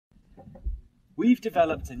We've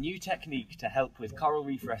developed a new technique to help with coral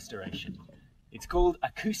reef restoration. It's called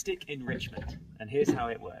acoustic enrichment, and here's how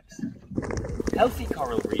it works. Healthy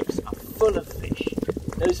coral reefs are full of fish.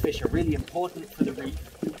 Those fish are really important for the reef,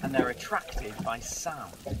 and they're attracted by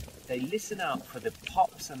sound. They listen out for the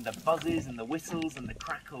pops and the buzzes and the whistles and the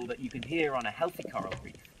crackle that you can hear on a healthy coral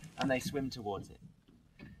reef, and they swim towards it.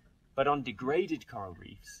 But on degraded coral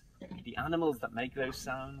reefs, the animals that make those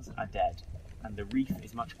sounds are dead, and the reef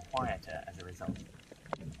is much quieter as a result.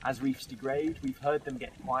 As reefs degrade, we've heard them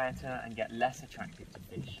get quieter and get less attractive to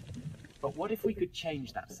fish. But what if we could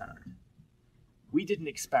change that sound? We did an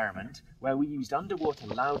experiment where we used underwater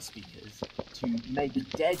loudspeakers to make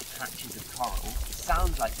dead patches of coral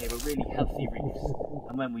sound like they were really healthy reefs.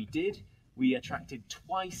 And when we did, we attracted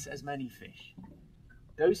twice as many fish.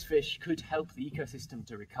 Those fish could help the ecosystem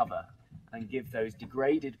to recover and give those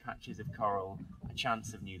degraded patches of coral a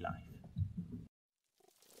chance of new life.